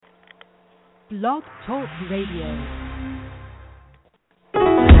Blog Talk Radio.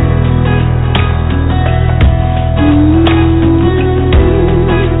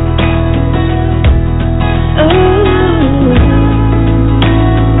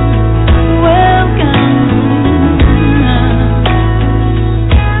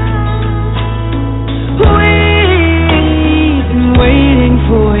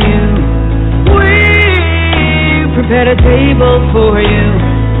 Prepared a table for you.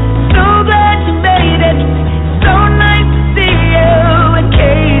 So glad you made it. So nice to see you. In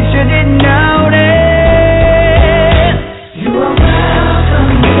case you didn't notice, you are welcome.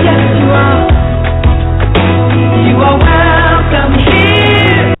 Yes, you are. You are welcome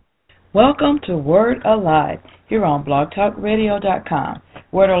here. Welcome to Word Alive here on blogtalkradio.com.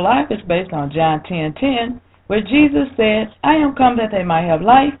 Word Alive is based on John 10:10, where Jesus said, "I am come that they might have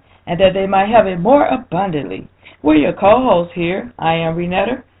life and that they might have it more abundantly." We're your co-hosts here. I am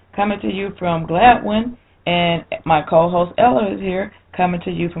Renetta, coming to you from Gladwin, and my co-host Ella is here, coming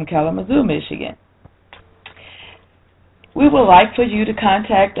to you from Kalamazoo, Michigan. We would like for you to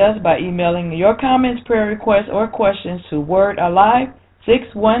contact us by emailing your comments, prayer requests, or questions to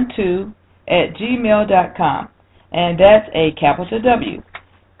wordalive612@gmail.com, and that's a capital W.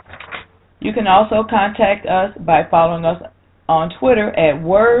 You can also contact us by following us on Twitter at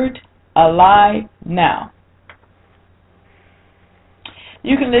WordAliveNow.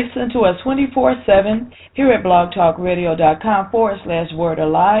 You can listen to us 24/7 here at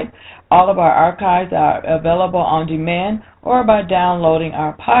blogtalkradio.com/wordalive. All of our archives are available on demand or by downloading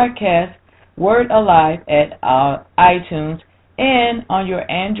our podcast, Word Alive, at iTunes, and on your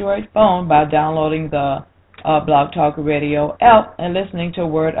Android phone by downloading the Blog Talk Radio app and listening to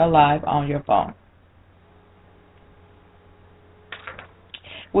Word Alive on your phone.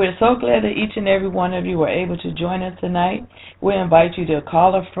 We're so glad that each and every one of you were able to join us tonight. We invite you to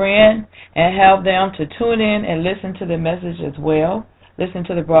call a friend and have them to tune in and listen to the message as well, listen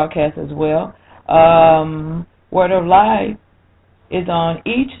to the broadcast as well. Word of Live is on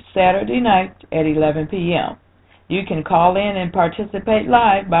each Saturday night at 11 p.m. You can call in and participate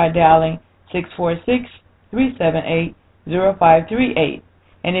live by dialing 646-378-0538.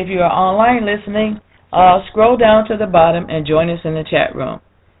 And if you are online listening, scroll down to the bottom and join us in the chat room.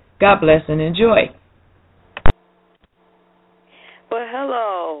 God bless and enjoy. Well,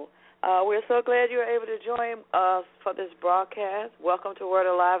 hello. We're so glad you were able to join us for this broadcast. Welcome to Word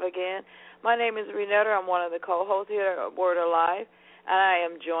Alive again. My name is Renetta. I'm one of the co-hosts here at Word Alive, and I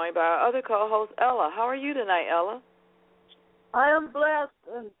am joined by our other co-host, Ella. How are you tonight, Ella? I am blessed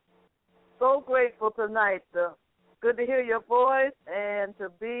and so grateful tonight. Good to hear your voice and to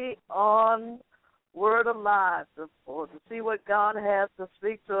be on Word Alive, to see what God has to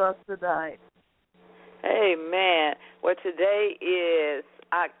speak to us tonight. Amen. Well, today is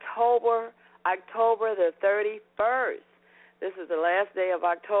October the 31st. This is the last day of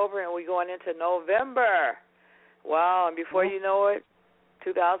October, and we're going into November. Wow, and before you know it,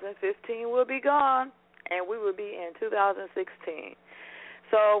 2015 will be gone, and we will be in 2016.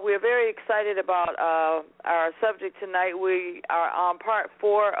 So we're very excited about our subject tonight. We are on part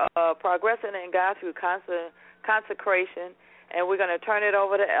 4 of Progressing in God through Consecration, and we're going to turn it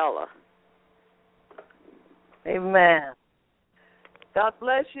over to Ella. Amen. God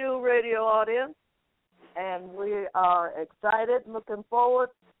bless you, radio audience, and we are excited, looking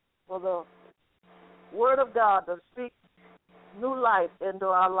forward for the Word of God to speak new life into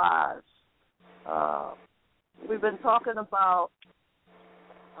our lives. We've been talking about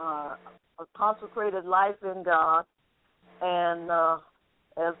a consecrated life in God, and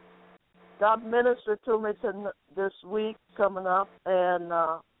as God ministered to me this week coming up and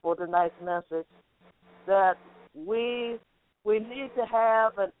for tonight's message, that we need to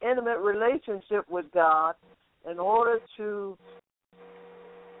have an intimate relationship with God in order to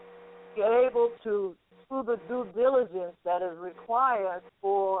be able to do the due diligence that is required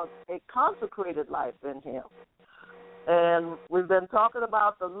for a consecrated life in Him. And we've been talking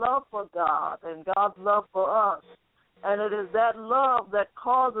about the love for God and God's love for us. And it is that love that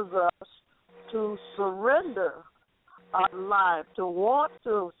causes us to surrender our lives, to want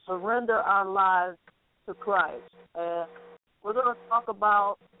to surrender our lives to Christ. And we're going to talk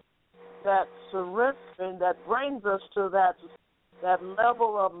about that surrendering that brings us to that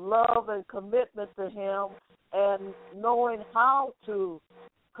level of love and commitment to Him, and knowing how to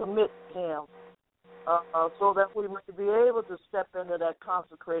commit to Him. So that we may be able to step into that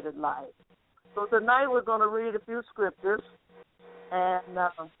consecrated life. So tonight we're going to read a few scriptures. And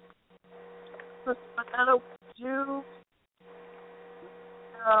Sister Anna, would you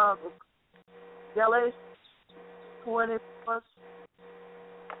Galatians 20 plus?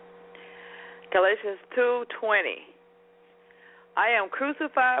 Galatians 2:20. I am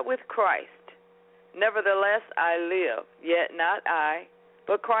crucified with Christ. Nevertheless I live, yet not I,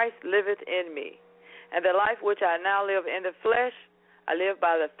 but Christ liveth in me. And the life which I now live in the flesh, I live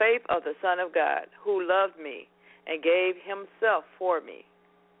by the faith of the Son of God, who loved me and gave himself for me.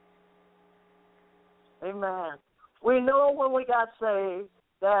 Amen. We know when we got saved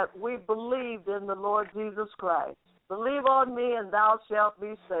that we believed in the Lord Jesus Christ. Believe on me and thou shalt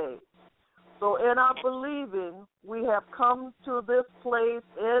be saved. So in our believing, we have come to this place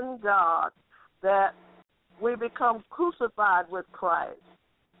in God that we become crucified with Christ.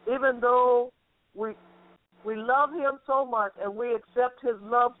 Even though we love him so much and we accept his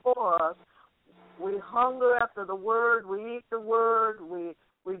love for us, we hunger after the word, we eat the word, we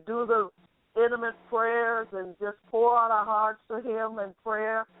do the intimate prayers and just pour out our hearts to him in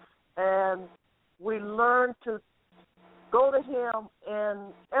prayer, and we learn to go to him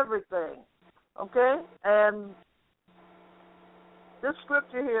in everything, okay? And this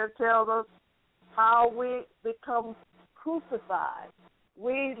scripture here tells us how we become crucified.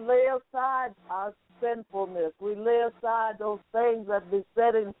 We lay aside our sinfulness. We lay aside those things that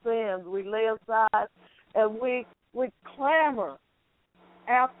besetting sins. We lay aside and we clamor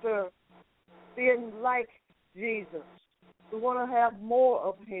after being like Jesus. We want to have more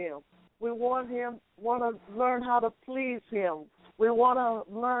of him. We want to learn how to please him. We want to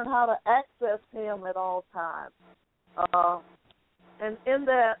learn how to access him at all times. And in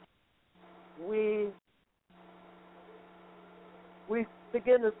that, we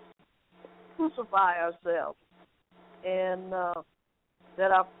begin to crucify ourselves, and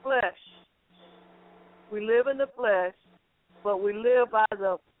that our flesh, we live in the flesh, but we live by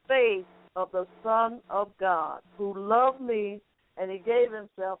the faith of the Son of God, who loved me and he gave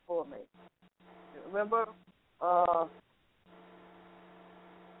himself for me. Remember,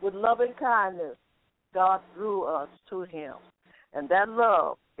 with loving kindness, God drew us to him, and that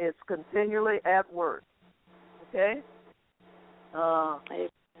love is continually at work. Okay? So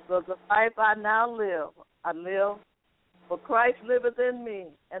the life I now live, I live, for Christ liveth in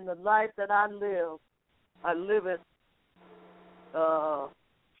me, and the life that I live it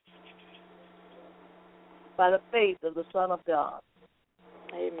by the faith of the Son of God.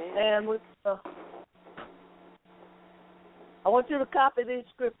 Amen. And I want you to copy these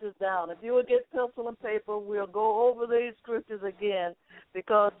scriptures down. If you would get pencil and paper, we'll go over these scriptures again,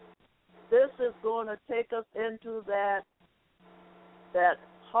 because this is going to take us into that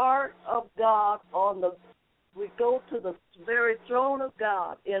heart of God we go to the very throne of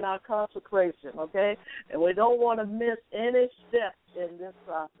God in our consecration, okay? And we don't want to miss any step in this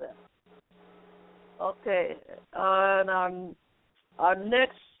process. Okay, and our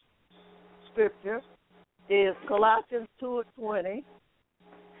next scripture is Colossians 2:20.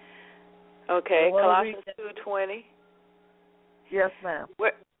 Okay, Colossians 2:20. Yes, ma'am.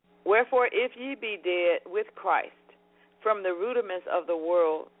 Wherefore, if ye be dead with Christ from the rudiments of the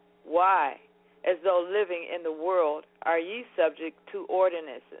world, why, as though living in the world, are ye subject to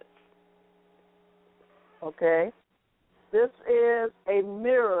ordinances? Okay. This is a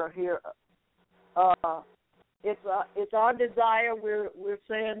mirror here. It's our desire. We're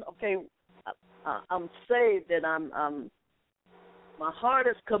saying, okay, I'm saved and my heart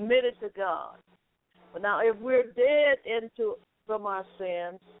is committed to God. But now, if we're dead from our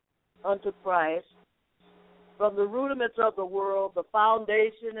sins unto Christ, from the rudiments of the world, the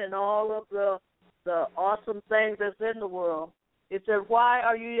foundation and all of the awesome things that's in the world, it says, why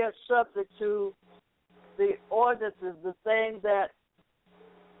are you yet subject to the ordinances, the things that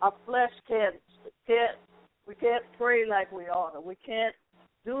our flesh we can't pray like we ought to. We can't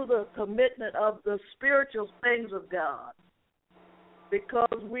do the commitment of the spiritual things of God,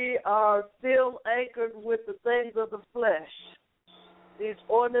 because we are still anchored with the things of the flesh, these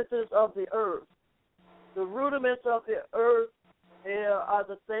ordinances of the earth. The rudiments of the earth are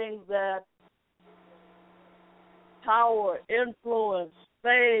the things that power, influence,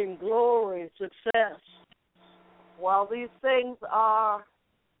 fame, glory, success. While these things are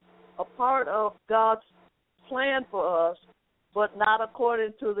a part of God's plan for us, but not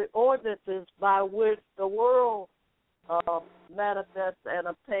according to the ordinances by which the world manifests and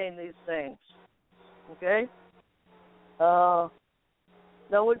obtain these things. Okay? Now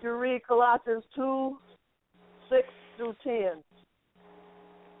would you read Colossians 2:6-10?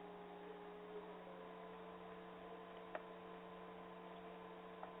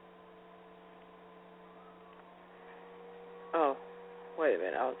 Oh, wait a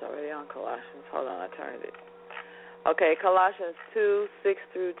minute. I was already on Colossians. Hold on, I turned it. Okay, Colossians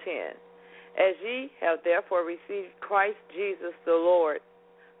 2:6-10. As ye have therefore received Christ Jesus the Lord,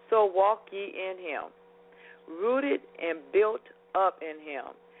 So walk ye in him, rooted and built up in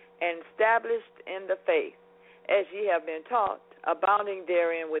him, and established in the faith, as ye have been taught, abounding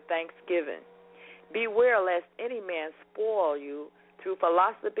therein with thanksgiving. Beware lest any man spoil you through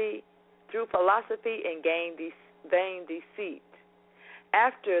philosophy and vain deceit,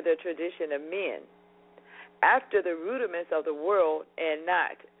 after the tradition of men, after the rudiments of the world, and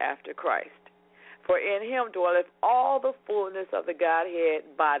not after Christ. For in him dwelleth all the fullness of the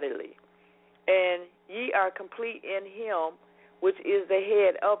Godhead bodily. And ye are complete in him, which is the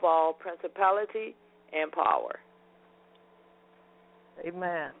head of all principality and power.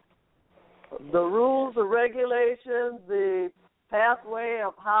 Amen. The rules, the regulations, the pathway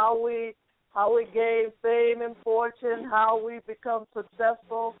of how we gain fame and fortune, how we become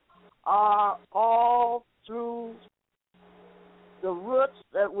successful, are all through the roots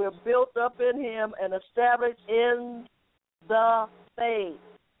that we're built up in him and established in the faith.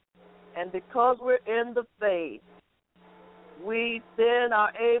 And because we're in the faith, we then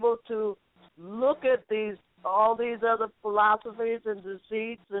are able to look at all these other philosophies and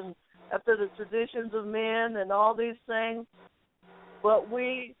deceits and after the traditions of men and all these things, but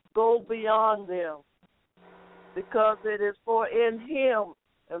we go beyond them because it is for in him,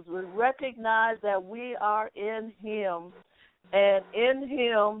 as we recognize that we are in him, and in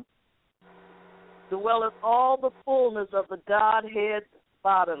him dwelleth all the fullness of the Godhead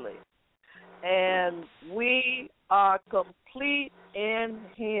bodily. And we are complete in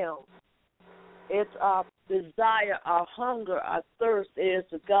him. It's our desire, our hunger, our thirst is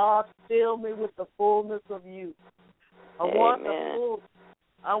to God, fill me with the fullness of you. I want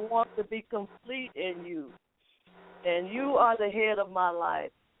to be complete in you. And you are the head of my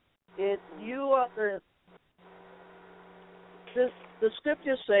life. You are the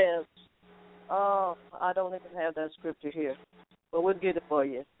scripture says, I don't even have that scripture here, but we'll get it for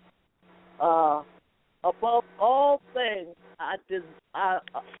you. Above all things,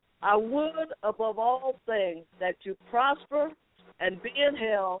 I would, above all things, that you prosper and be in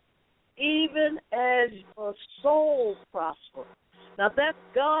health, even as your soul prosper. Now, that's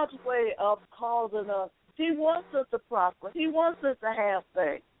God's way of causing us. He wants us to prosper. He wants us to have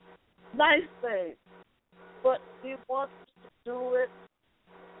things, nice things, but he wants us to do it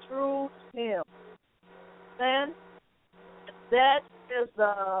through him. And that is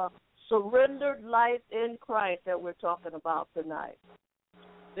the surrendered life in Christ that we're talking about tonight.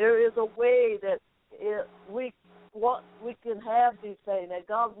 There is a way that we can have these things, that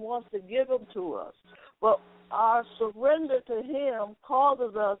God wants to give them to us. But our surrender to him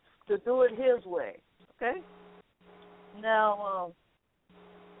causes us to do it his way. Okay? Now,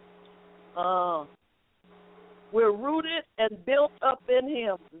 we're rooted and built up in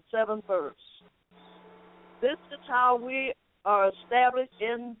him, the 7th verse. This is how we are established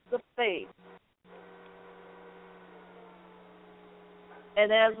in the faith.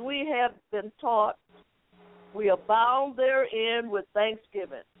 And as we have been taught, we abound therein with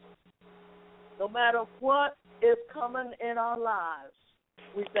thanksgiving. No matter what is coming in our lives,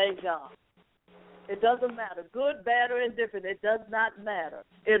 we thank God. It doesn't matter, good, bad, or indifferent. It does not matter.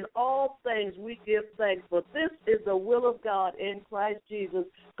 In all things we give thanks, for this is the will of God in Christ Jesus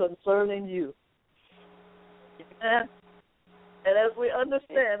concerning you. Amen. And as we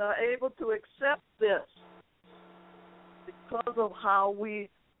understand, are able to accept this because of how we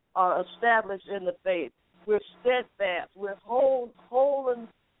are established in the faith. We're steadfast. We're holding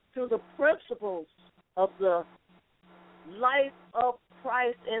to the principles of the life of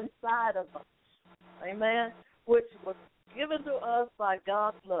Christ inside of us. Amen. Which was given to us by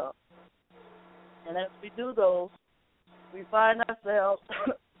God's love. And as we do those, we find ourselves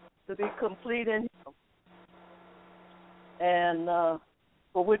to be complete in him. And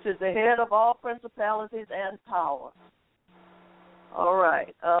for which is the head of all principalities and power. All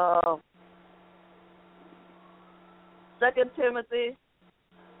right. 2 Timothy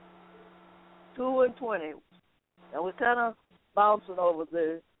 2:20. And we're kind of bouncing over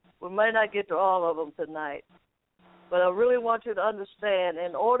this. We may not get to all of them tonight. But I really want you to understand,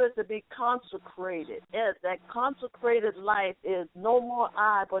 in order to be consecrated, that consecrated life is no more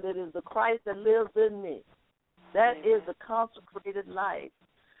I, but it is the Christ that lives in me. That is the consecrated life.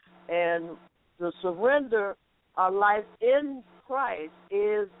 And the surrender our life in Christ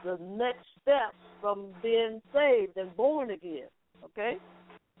is the next step from being saved and born again. Okay?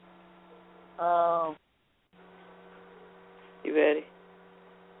 You ready?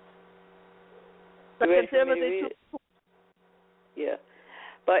 2 Timothy 2. Yeah.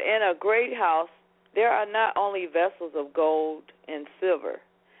 But in a great house there are not only vessels of gold and silver,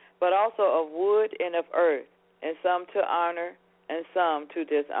 but also of wood and of earth, and some to honor and some to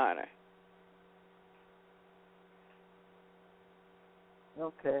dishonor.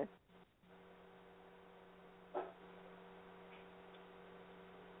 Okay.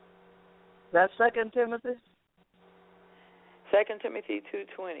 That's 2 Timothy? 2 Timothy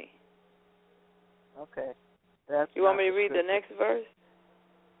 2:20. Okay. That's you want me to read the next verse?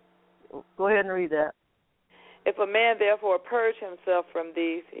 Go ahead and read that. If a man therefore purge himself from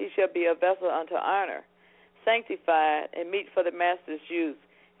these, he shall be a vessel unto honor, sanctified and meet for the master's use,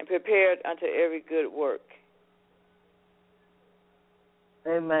 and prepared unto every good work.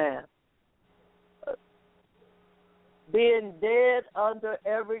 Amen. Being dead under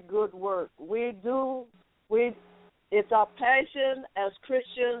every good work. It's our passion as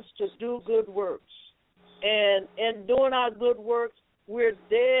Christians to do good works. And in doing our good works, we're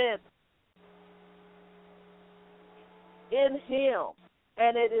dead in Him.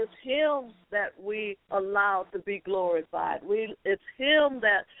 And it is Him that we allow to be glorified. It's Him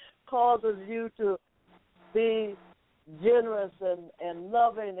that causes you to be generous and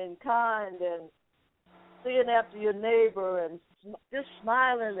loving and kind and seeing after your neighbor and just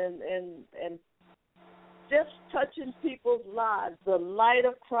smiling and just touching people's lives, the light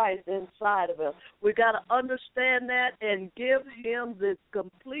of Christ inside of us. We got to understand that and give Him the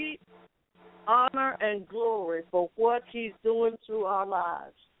complete honor and glory for what He's doing through our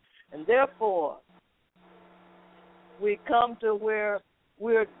lives. And therefore, we come to where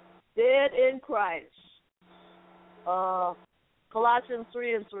we're dead in Christ. Colossians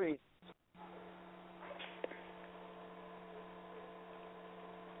 3:3.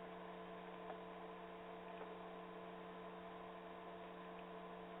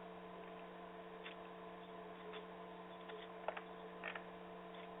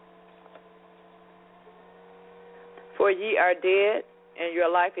 For ye are dead, and your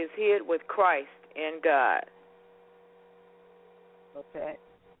life is hid with Christ in God. Okay.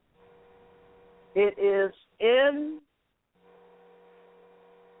 It is in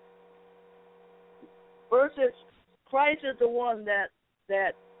verses. Christ is the one that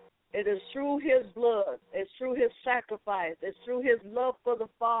it is through His blood, it's through His sacrifice, it's through His love for the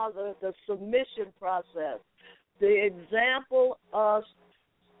Father, the submission process, the example of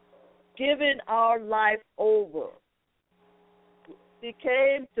giving our life over. He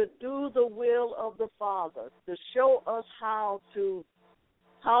came to do the will of the Father, to show us how to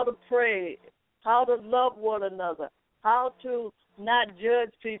pray, how to love one another, how to not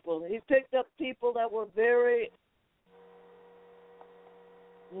judge people. He picked up people that were very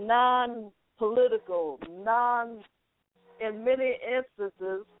non-political, in many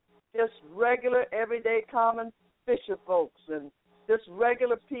instances, just regular, everyday, common fisher folks and just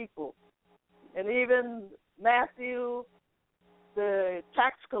regular people. And even Matthew, the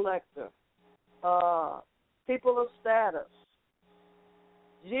tax collector, people of status.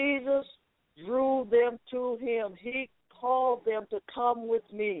 Jesus drew them to Him. He called them to come with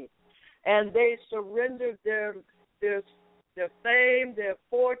me, and they surrendered their fame, their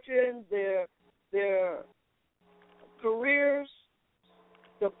fortune, their careers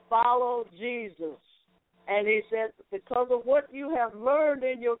to follow Jesus. And He said, because of what you have learned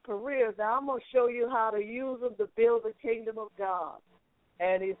in your careers, now I'm going to show you how to use them to build the kingdom of God.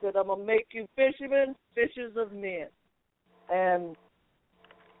 And He said, I'm going to make you fishermen, fishers of men. And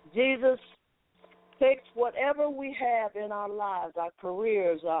Jesus takes whatever we have in our lives, our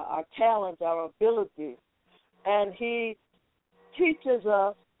careers, our talents, our abilities, and He teaches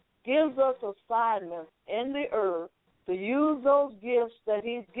us, gives us assignments in the earth to use those gifts that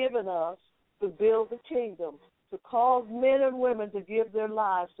He's given us to build the kingdom, to cause men and women to give their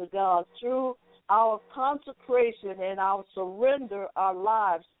lives to God through our consecration and our surrender our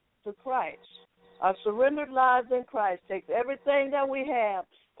lives to Christ. Our surrendered lives in Christ takes everything that we have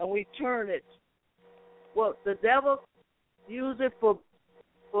and we turn it. Well, the devil used it for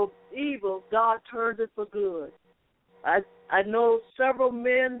evil, God turns it for good. I know several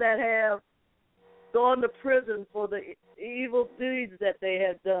men that have gone to prison for the evil deeds that they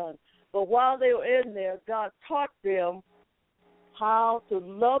had done. But while they were in there, God taught them how to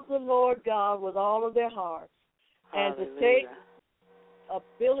love the Lord God with all of their hearts. And to take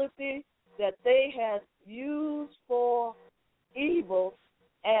ability that they had used for evil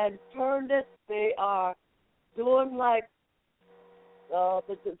and turned it. They are doing like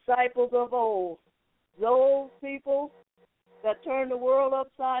the disciples of old. Those people that turned the world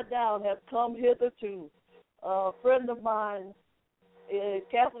upside down have come hitherto. A friend of mine, a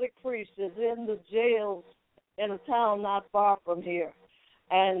Catholic priest, is in the jails in a town not far from here.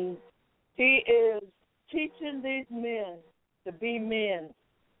 And he is teaching these men to be men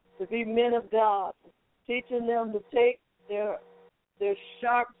of God, teaching them to take their their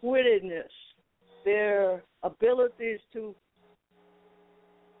sharp-wittedness, their abilities to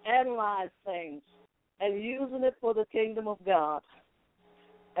analyze things, and using it for the kingdom of God.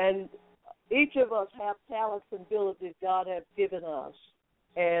 And each of us have talents and abilities God has given us.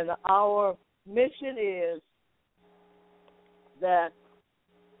 And our mission is that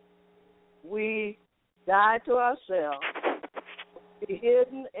we die to ourselves, be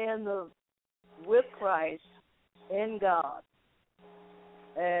hidden with Christ in God.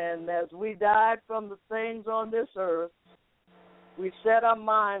 And as we died from the things on this earth, we set our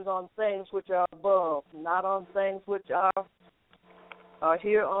minds on things which are above, not on things which are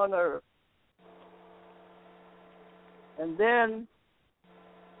here on earth. And then,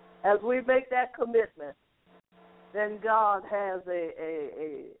 as we make that commitment, then God has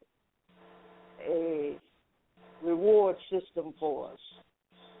a reward system for us.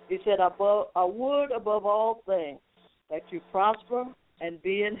 He said, I would above all things that you prosper and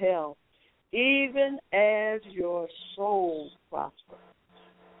be in health, even as your soul prospers.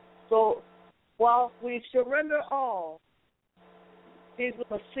 So while we surrender all, He's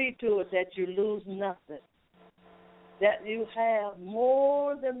going to see to it that you lose nothing, that you have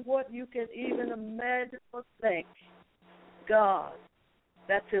more than what you can even imagine or think. God,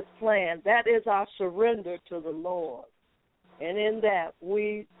 that's His plan. That is our surrender to the Lord. And in that,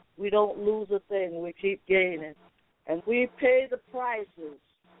 we don't lose a thing. We keep gaining. And we pay the prices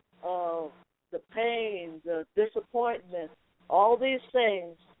of the pain, the disappointment, all these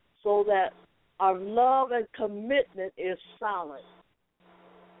things, so that our love and commitment is solid.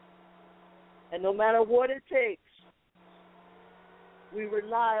 And no matter what it takes, we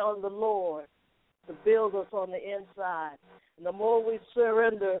rely on the Lord to build us on the inside. And the more we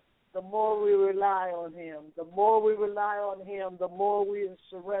surrender, the more we rely on Him. The more we rely on Him, the more we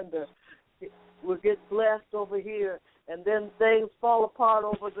surrender. We'll get blessed over here, and then things fall apart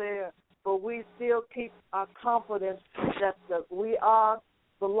over there. But we still keep our confidence that we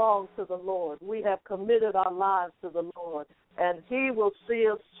belong to the Lord. We have committed our lives to the Lord, and He will see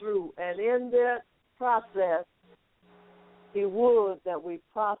us through. And in that process, He would that we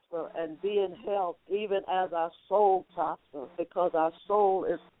prosper and be in health, even as our soul prospers, because our soul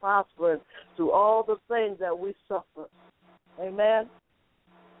is prospering through all the things that we suffer. Amen?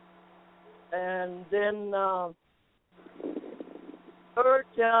 And then 3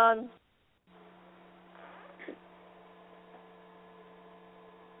 John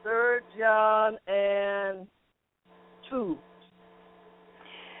and 2.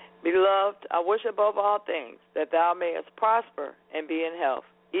 Beloved, I wish above all things that thou mayest prosper and be in health,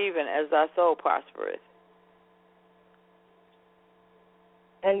 even as thy soul prospereth.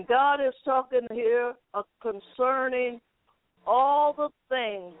 And God is talking here concerning all the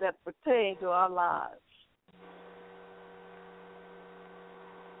things that pertain to our lives.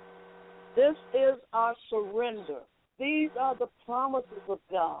 This is our surrender. These are the promises of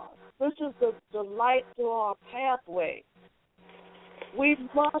God. This is the light to our pathway. We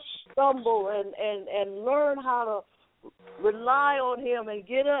must stumble and learn how to rely on Him and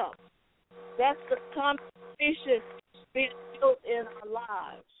get up. That's the consecration being built in our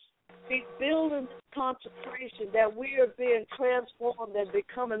lives. Be building this consecration that we are being transformed and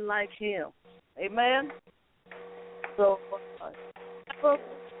becoming like Him. Amen? So,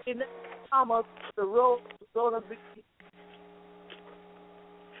 in this Thomas, the road is going to be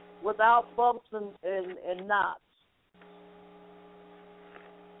without bumps and knots.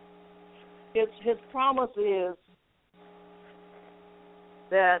 His promise is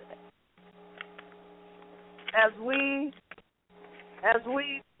that as we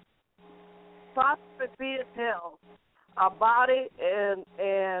prosper and be in health, our body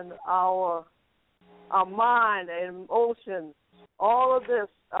and our mind and emotions, all of this,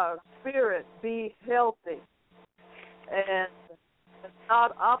 our spirit be healthy, and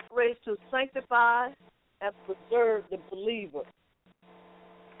God operates to sanctify and preserve the believer.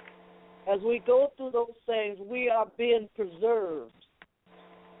 As we go through those things, we are being preserved.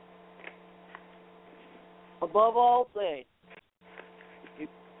 Above all things,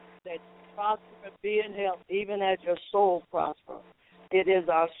 that prosper and be in health, even as your soul prospers. It is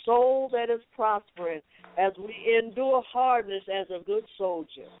our soul that is prospering as we endure hardness as a good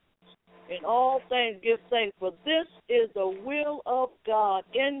soldier. In all things give thanks, for this is the will of God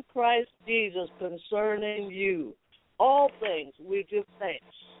in Christ Jesus concerning you. All things we give thanks.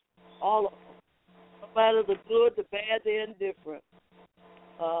 All of them. No matter the good, the bad, the indifferent.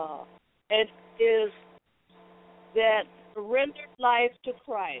 And it is that surrendered life to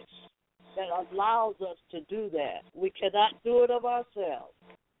Christ that allows us to do that. We cannot do it of ourselves.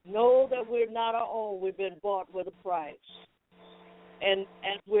 Know that we're not our own. We've been bought with a price. and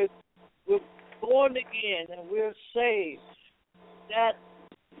we're born again and we're saved, that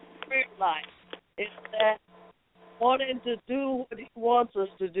spirit life is that wanting to do what He wants us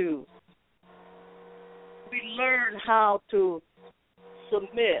to do. We learn how to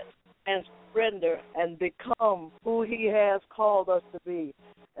submit and surrender and become who He has called us to be.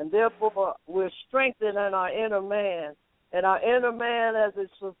 And therefore, we're strengthened in our inner man. And our inner man, as it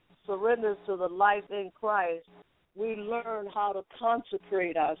surrenders to the life in Christ, we learn how to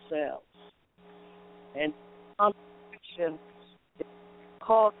consecrate ourselves. And consecration is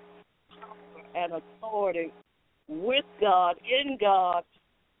called power and authority with God, in God,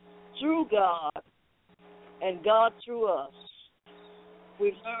 through God, and God through us.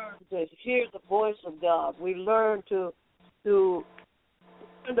 We learn to hear the voice of God. We learn to surrender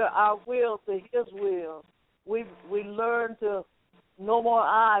our will to His will. We learn to no more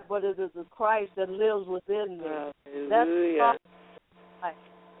I, but it is the Christ that lives within me. Hallelujah. That's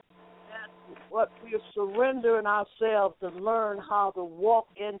what we are surrendering ourselves to learn how to walk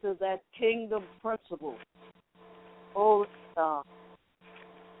into that kingdom principle. Oh, God.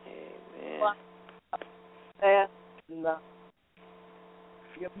 Amen. And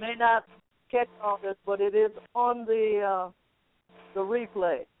you may not catch all this, but it is on the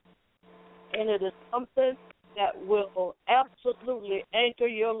replay. And it is something that will absolutely anchor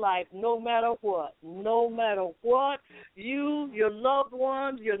your life no matter what. No matter what, you, your loved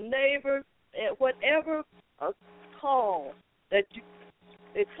ones, your neighbors, whatever call that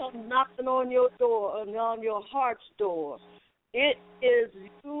it comes knocking on your door and on your heart's door, it is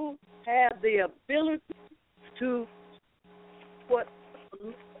you have the ability to what the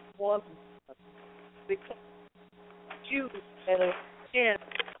Lord wants because you and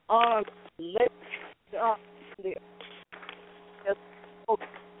are led up the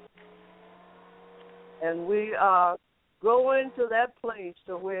and we are going to that place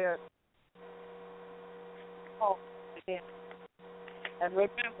to where and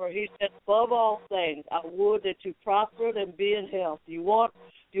remember, He said, above all things, I would that you prospered and be in health. You want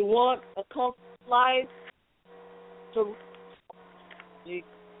a comfortable life?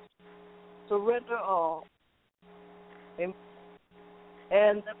 Surrender all.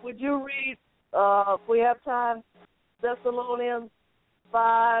 And would you read, if we have time, Thessalonians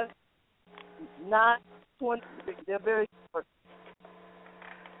 5, 9, 23. They're very short.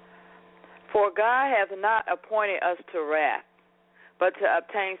 For God hath not appointed us to wrath, but to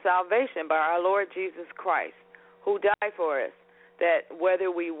obtain salvation by our Lord Jesus Christ, who died for us, that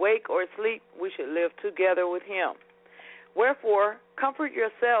whether we wake or sleep, we should live together with Him. Wherefore, comfort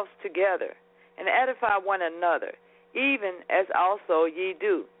yourselves together, and edify one another, even as also ye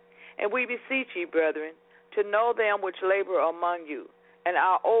do. And we beseech ye, brethren, to know them which labor among you, and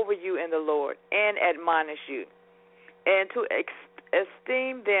are over you in the Lord, and admonish you, and to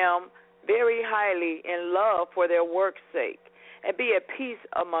esteem them very highly in love for their work's sake, and be at peace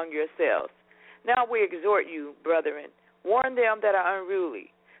among yourselves. Now we exhort you, brethren, warn them that are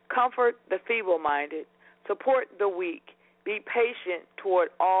unruly, comfort the feeble-minded, support the weak, be patient toward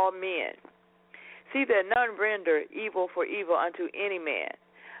all men. See that none render evil for evil unto any man,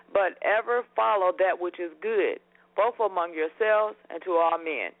 but ever follow that which is good, both among yourselves and to all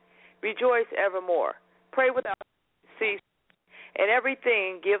men. Rejoice evermore. Pray without ceasing. In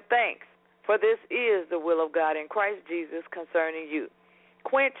everything give thanks, for this is the will of God in Christ Jesus concerning you.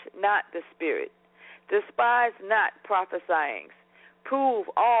 Quench not the spirit. Despise not prophesying. Prove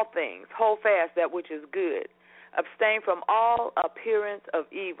all things. Hold fast that which is good. Abstain from all appearance of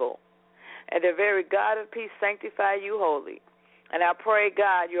evil. And the very God of peace sanctify you wholly. And I pray,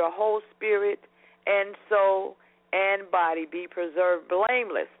 God, your whole spirit and soul and body be preserved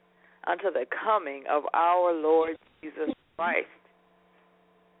blameless unto the coming of our Lord Jesus Christ.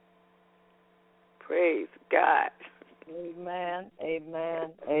 Praise God. Amen,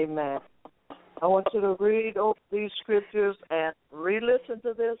 amen, amen. I want you to read over these scriptures and re-listen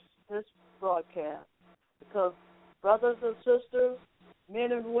to this broadcast, because brothers and sisters,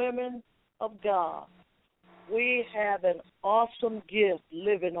 men and women of God, we have an awesome gift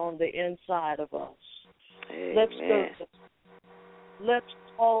living on the inside of us. Amen. Let's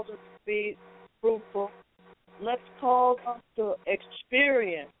call it to be fruitful. Let's call us to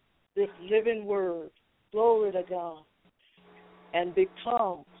experience this living word. Glory to God. And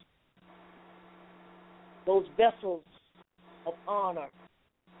become those vessels of honor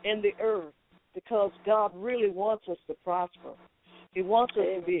in the earth, because God really wants us to prosper. He wants us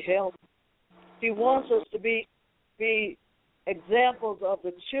to be healthy. He wants us to be examples of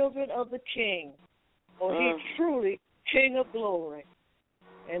the children of the King, for He's truly King of glory.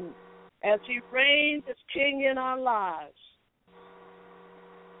 And as He reigns as King in our lives,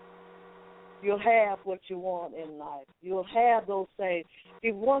 you'll have what you want in life. You'll have those things.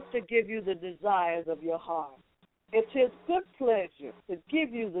 He wants to give you the desires of your heart. It's His good pleasure to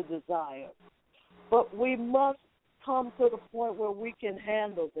give you the desires. But we must come to the point where we can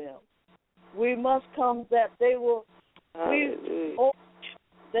handle them. We must come that they will,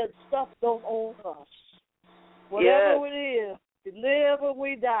 that stuff don't own us. Whatever it is, we live or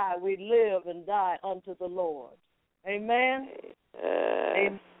we die, we live and die unto the Lord. Amen?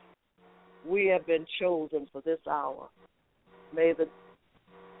 Amen. We have been chosen for this hour. May the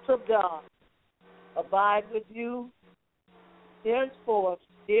peace of God abide with you henceforth,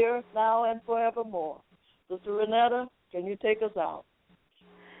 here, now, and forevermore. Sister Renetta, can you take us out?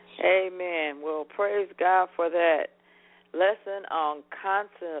 Amen. Well, praise God for that lesson on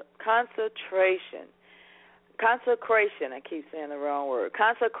concentration. Consecration, I keep saying the wrong word.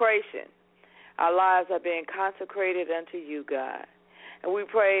 Consecration. Our lives are being consecrated unto you, God. And we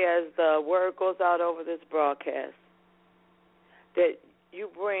pray as the word goes out over this broadcast that you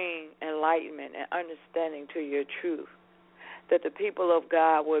bring enlightenment and understanding to your truth, that the people of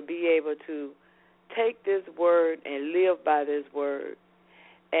God will be able to take this word and live by this word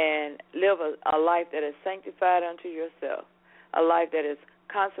and live a life that is sanctified unto yourself, a life that is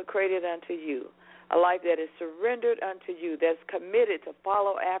consecrated unto you, a life that is surrendered unto you, that's committed to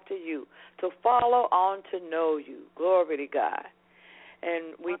follow after you, to follow on to know you. Glory to God.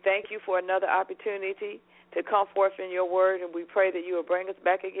 And we thank you for another opportunity to come forth in your word, and we pray that you will bring us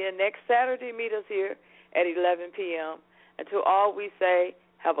back again next Saturday. Meet us here at 11 p.m. Until all we say,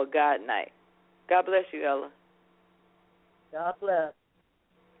 have a God night. God bless you, Ella. God bless.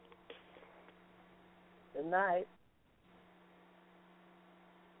 Good night.